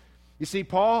 You see,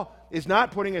 Paul is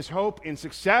not putting his hope in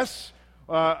success,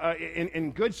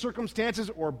 in good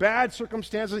circumstances or bad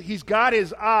circumstances. He's got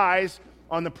his eyes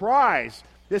on the prize,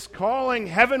 this calling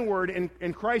heavenward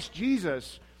in Christ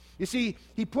Jesus. You see,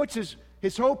 he puts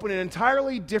his hope in an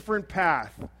entirely different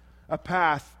path, a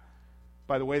path,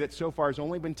 by the way, that so far has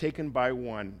only been taken by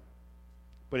one,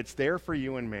 but it's there for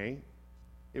you and me.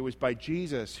 It was by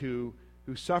Jesus who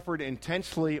suffered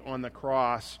intensely on the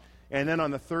cross, and then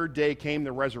on the third day came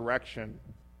the resurrection.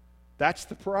 That's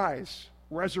the prize,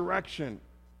 resurrection.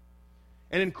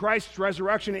 And in Christ's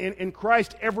resurrection, in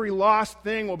Christ, every lost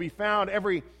thing will be found,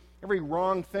 every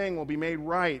wrong thing will be made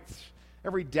right,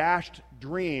 every dashed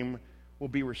dream will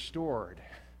be restored,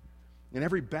 and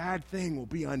every bad thing will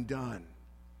be undone.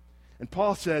 And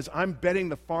Paul says, I'm betting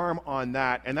the farm on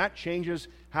that, and that changes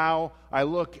how I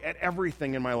look at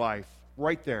everything in my life,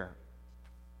 right there.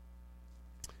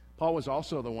 Paul was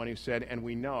also the one who said, and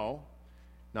we know,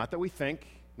 not that we think,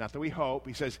 not that we hope,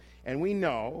 he says, and we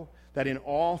know that in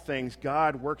all things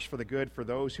God works for the good for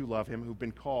those who love him, who've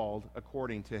been called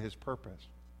according to his purpose.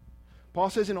 Paul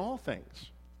says in all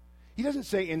things. He doesn't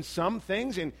say in some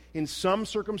things, in some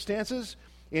circumstances,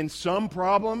 in some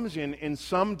problems, in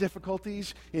some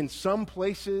difficulties, in some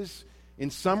places, in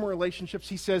some relationships.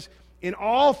 He says in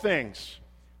all things,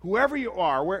 whoever you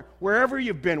are, wherever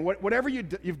you've been, whatever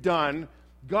you've done,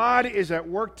 God is at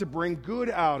work to bring good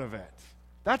out of it.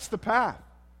 That's the path.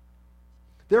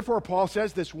 Therefore, Paul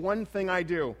says, this one thing I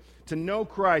do, to know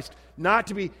Christ, not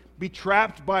to be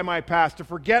trapped by my past, to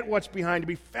forget what's behind, to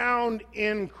be found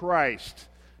in Christ,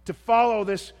 to follow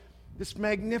this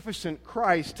magnificent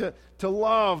Christ, to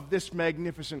love this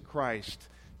magnificent Christ,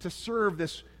 to serve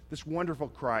this wonderful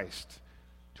Christ,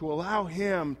 to allow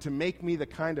him to make me the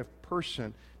kind of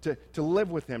person, to live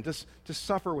with him, to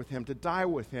suffer with him, to die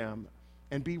with him,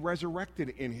 and be resurrected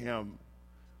in him.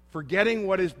 Forgetting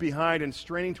what is behind and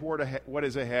straining toward what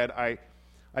is ahead, I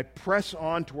press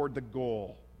on toward the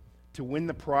goal to win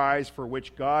the prize for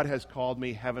which God has called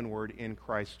me heavenward in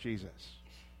Christ Jesus.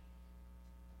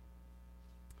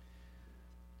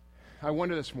 I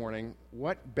wonder this morning,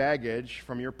 what baggage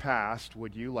from your past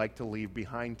would you like to leave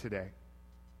behind today?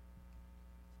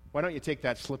 Why don't you take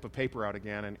that slip of paper out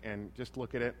again and just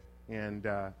look at it, and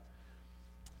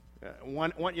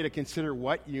want you to consider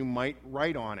what you might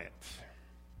write on it.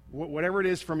 whatever it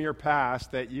is from your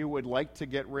past that you would like to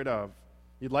get rid of,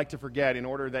 you'd like to forget in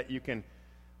order that you can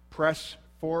press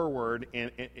forward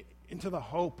into the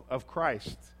hope of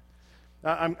Christ.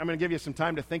 I'm going to give you some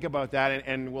time to think about that,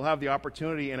 and we'll have the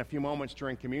opportunity in a few moments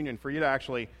during communion for you to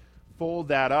actually fold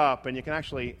that up, and you can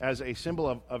actually, as a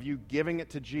symbol of you giving it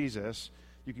to Jesus,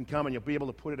 you can come and you'll be able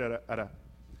to put it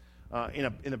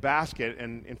in a basket,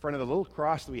 and in front of the little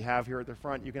cross that we have here at the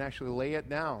front, you can actually lay it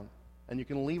down, and you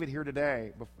can leave it here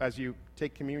today as you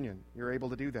take communion. You're able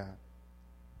to do that.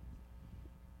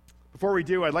 Before we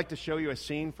do, I'd like to show you a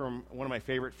scene from one of my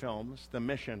favorite films, The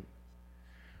Mission.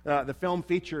 The film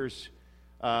features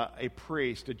a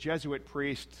priest, a Jesuit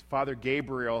priest, Father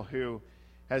Gabriel, who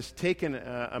has taken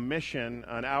a mission,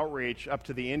 an outreach up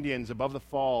to the Indians above the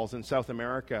falls in South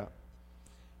America.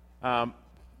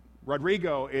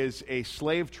 Rodrigo is a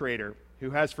slave trader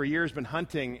who has for years been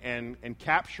hunting and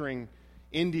capturing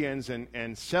Indians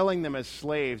and selling them as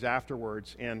slaves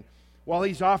afterwards. And while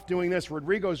he's off doing this,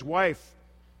 Rodrigo's wife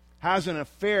has an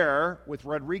affair with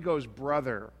Rodrigo's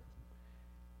brother.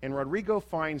 And Rodrigo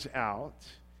finds out,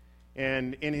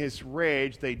 and in his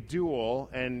rage, they duel,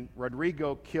 and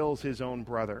Rodrigo kills his own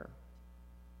brother.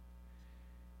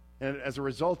 And as a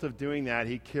result of doing that,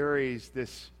 he carries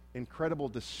this incredible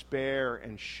despair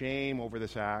and shame over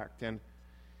this act. And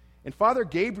Father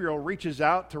Gabriel reaches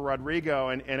out to Rodrigo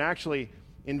and actually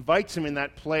invites him in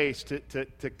that place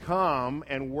to come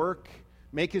and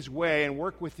make his way and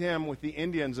work with him with the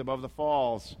Indians above the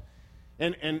falls.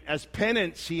 And as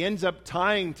penance, he ends up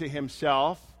tying to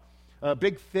himself a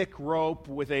big thick rope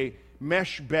with a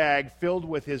mesh bag filled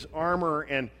with his armor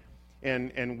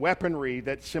and weaponry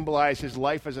that symbolize his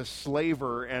life as a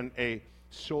slaver and a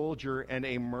soldier and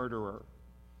a murderer.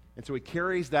 And so he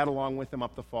carries that along with him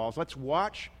up the falls. Let's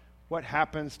watch what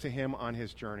happens to him on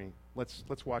his journey.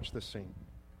 Let's watch this scene.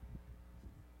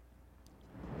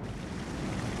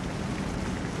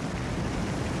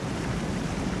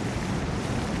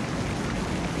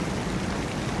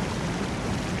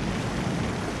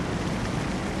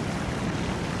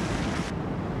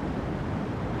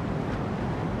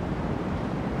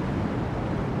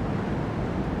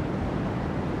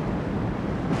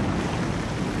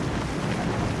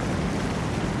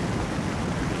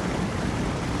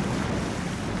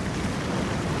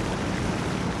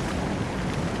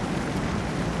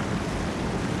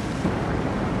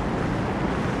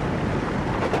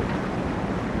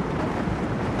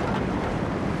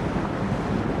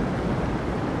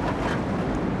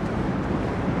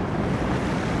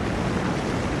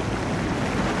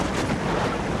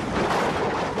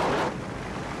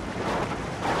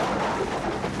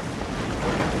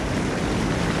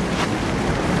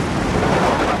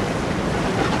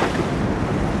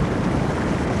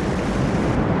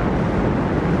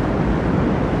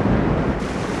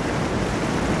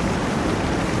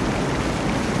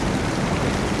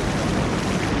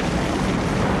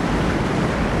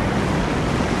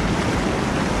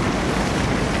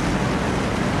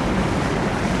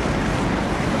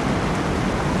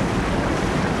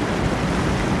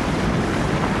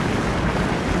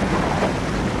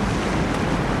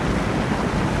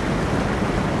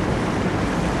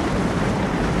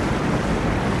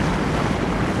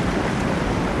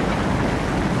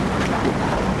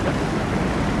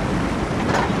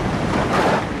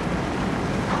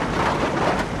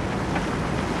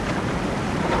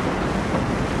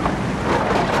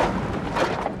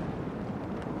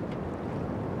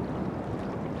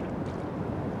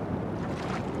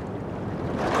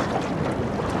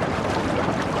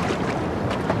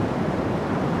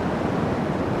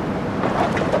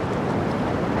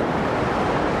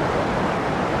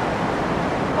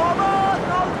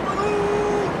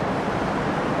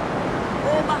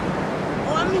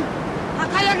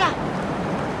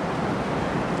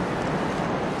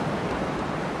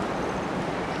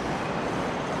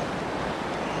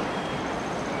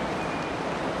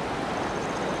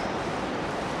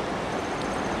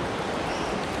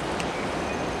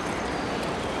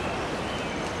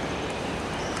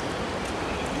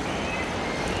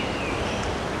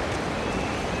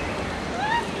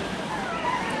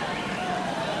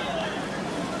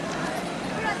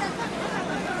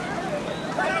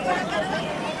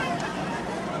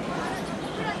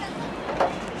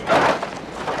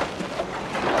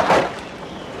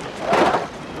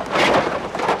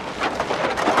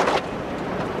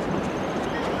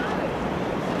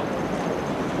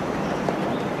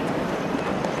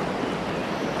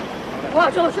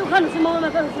 저看什么？那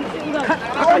个是这个。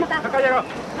가까이 좋아요.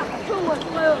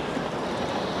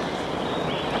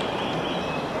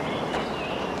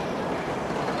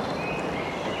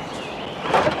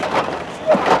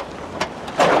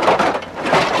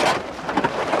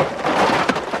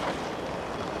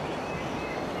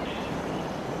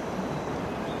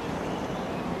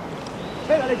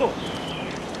 Pégale tú.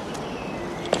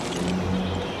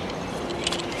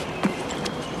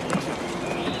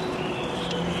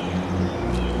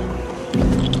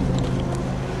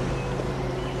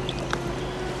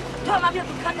 Toma, bien,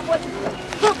 tu canta, pues.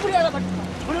 No, pura la parte.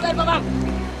 Mura del mamá.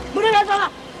 Mura del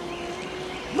mamá.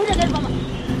 Mura del mamá.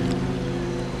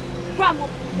 Vamos.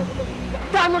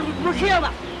 Vamos, mujer.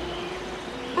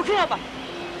 Mujer.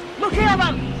 Mujer.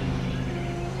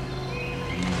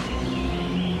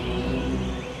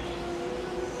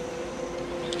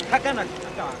 Acá no, acá.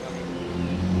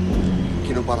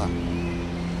 Quiero parar.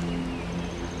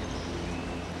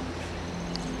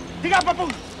 Diga, papu.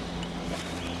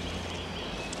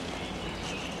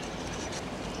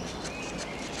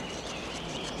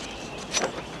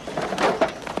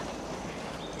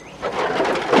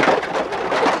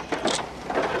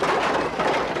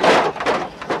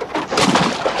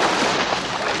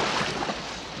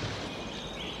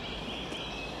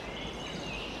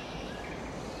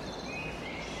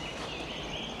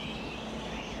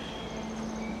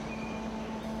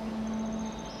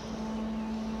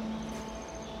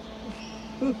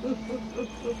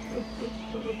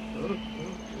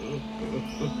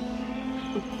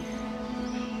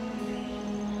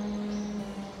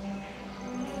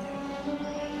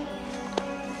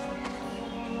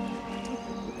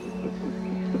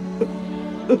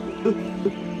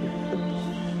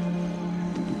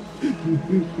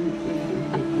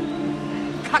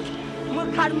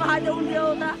 Karma ada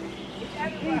undiau tak?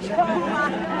 Karma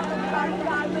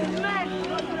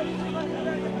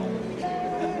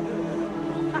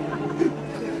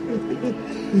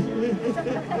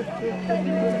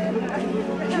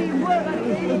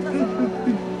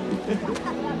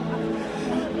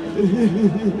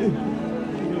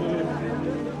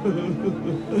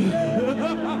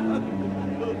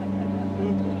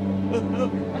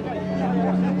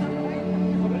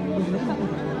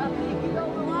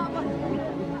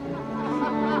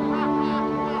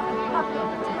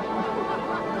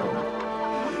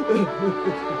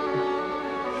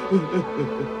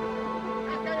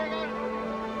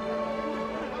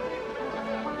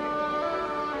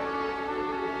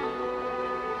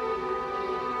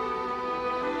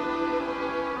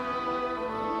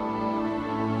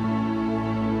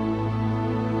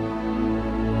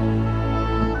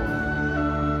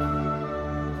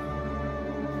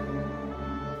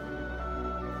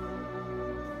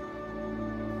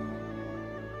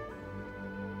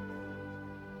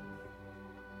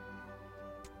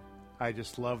I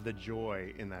just love the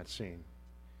joy in that scene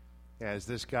as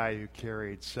this guy who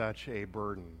carried such a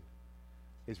burden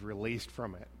is released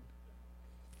from it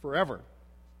forever.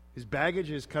 His baggage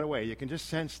is cut away. You can just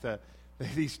sense that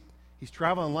he's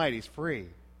traveling light. He's free.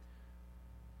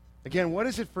 Again, what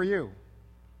is it for you?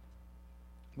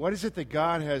 What is it that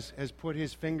God has put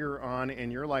his finger on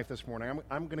in your life this morning?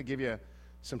 I'm going to give you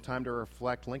some time to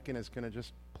reflect. Lincoln is going to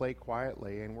just play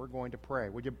quietly, and we're going to pray.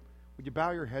 Would you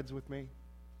bow your heads with me?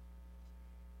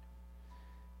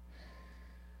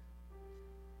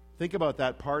 Think about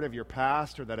that part of your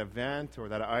past or that event or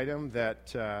that item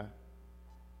that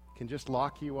can just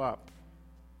lock you up.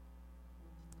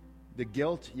 The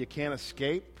guilt you can't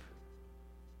escape.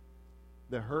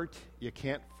 The hurt you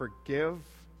can't forgive.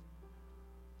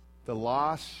 The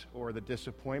loss or the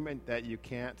disappointment that you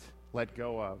can't let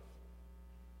go of.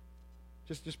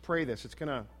 Just pray this. It's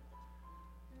going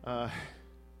to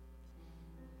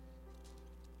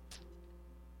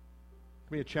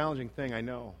be a challenging thing, I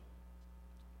know.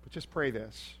 But just pray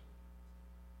this.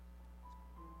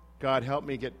 God, help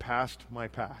me get past my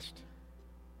past.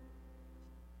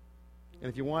 And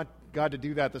if you want God to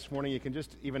do that this morning, you can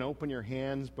just even open your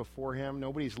hands before him.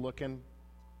 Nobody's looking.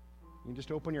 You can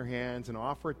just open your hands and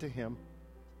offer it to him.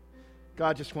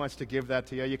 God just wants to give that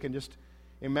to you. You can just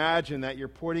imagine that you're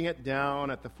putting it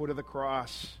down at the foot of the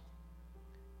cross.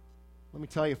 Let me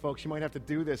tell you, folks, you might have to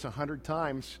do this 100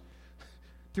 times.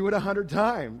 Do it 100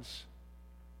 times.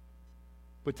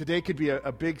 But today could be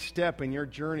a big step in your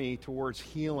journey towards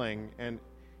healing and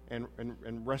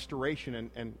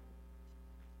restoration and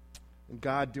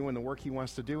God doing the work he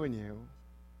wants to do in you.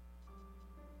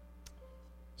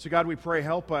 So God, we pray,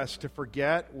 help us to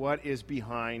forget what is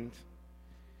behind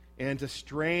and to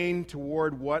strain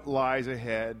toward what lies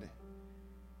ahead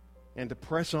and to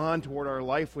press on toward our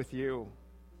life with you.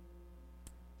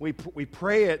 We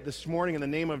pray it this morning in the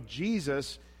name of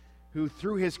Jesus, who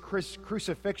through his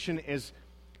crucifixion is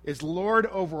Lord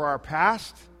over our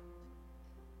past,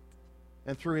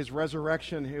 and through his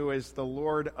resurrection, who is the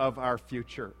Lord of our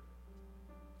future.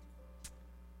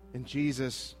 In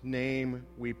Jesus' name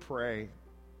we pray.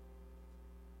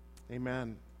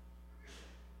 Amen.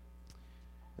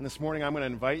 And this morning I'm going to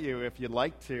invite you, if you'd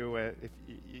like to, if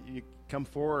you come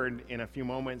forward in a few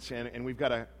moments, and we've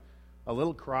got a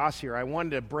little cross here. I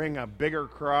wanted to bring a bigger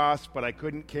cross, but I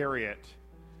couldn't carry it.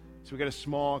 So we got a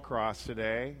small cross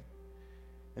today.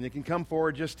 And you can come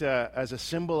forward just as a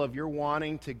symbol of your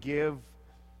wanting to give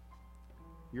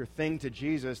your thing to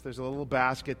Jesus. There's a little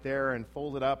basket there, and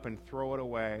fold it up and throw it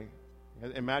away.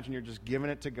 Imagine you're just giving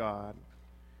it to God,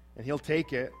 and He'll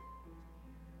take it.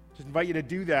 Just invite you to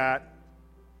do that.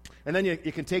 And then you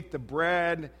can take the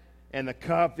bread and the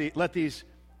cup. Let these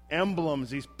emblems,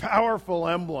 these powerful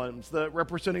emblems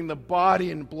representing the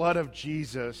body and blood of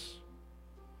Jesus.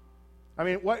 I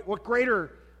mean, what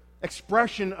greater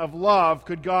expression of love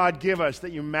could God give us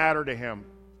that you matter to Him?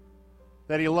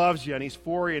 That He loves you and He's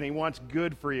for you and He wants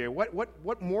good for you.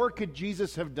 What more could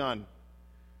Jesus have done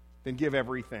than give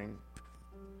everything?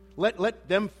 Let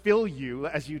them fill you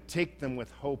as you take them with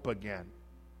hope again.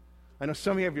 I know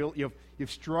some of you,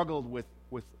 you've struggled with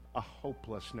a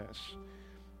hopelessness.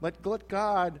 Let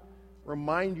God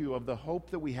remind you of the hope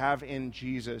that we have in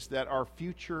Jesus, that our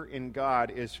future in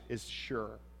God is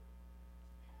sure.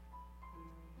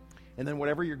 And then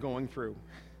whatever you're going through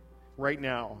right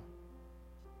now,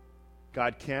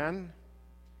 God can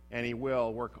and He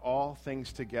will work all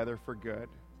things together for good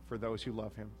for those who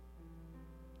love Him.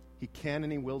 He can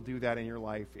and He will do that in your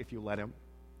life if you let Him.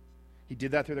 He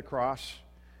did that through the cross.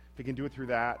 If He can do it through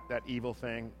that evil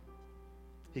thing,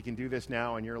 He can do this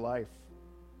now in your life.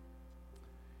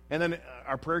 And then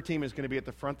our prayer team is going to be at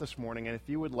the front this morning, and if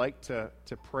you would like to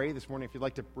pray this morning, if you'd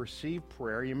like to receive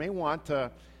prayer, you may want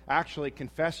to actually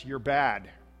confess your bad,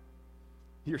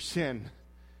 your sin.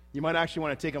 You might actually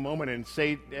want to take a moment and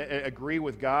agree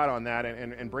with God on that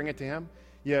and bring it to Him.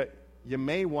 You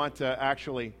may want to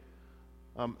actually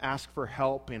ask for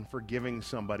help in forgiving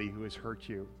somebody who has hurt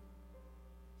you.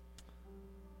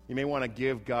 You may want to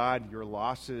give God your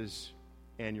losses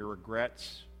and your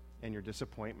regrets and your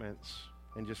disappointments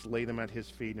and just lay them at His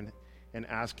feet and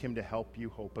ask Him to help you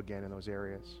hope again in those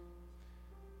areas.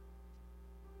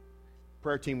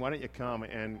 Prayer team, why don't you come?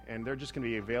 And they're just going to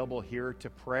be available here to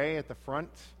pray at the front.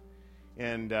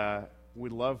 And they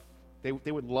would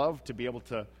love to be able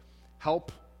to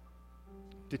help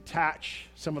detach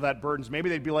some of that burdens. Maybe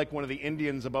they'd be like one of the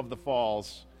Indians above the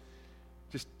falls.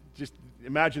 Just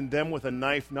imagine them with a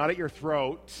knife, not at your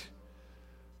throat,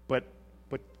 but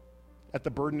at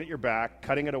the burden at your back,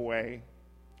 cutting it away.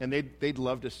 And they'd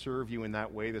love to serve you in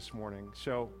that way this morning.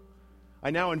 So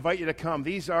I now invite you to come.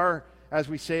 These are, as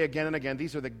we say again and again,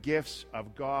 these are the gifts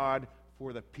of God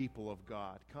for the people of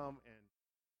God. Come and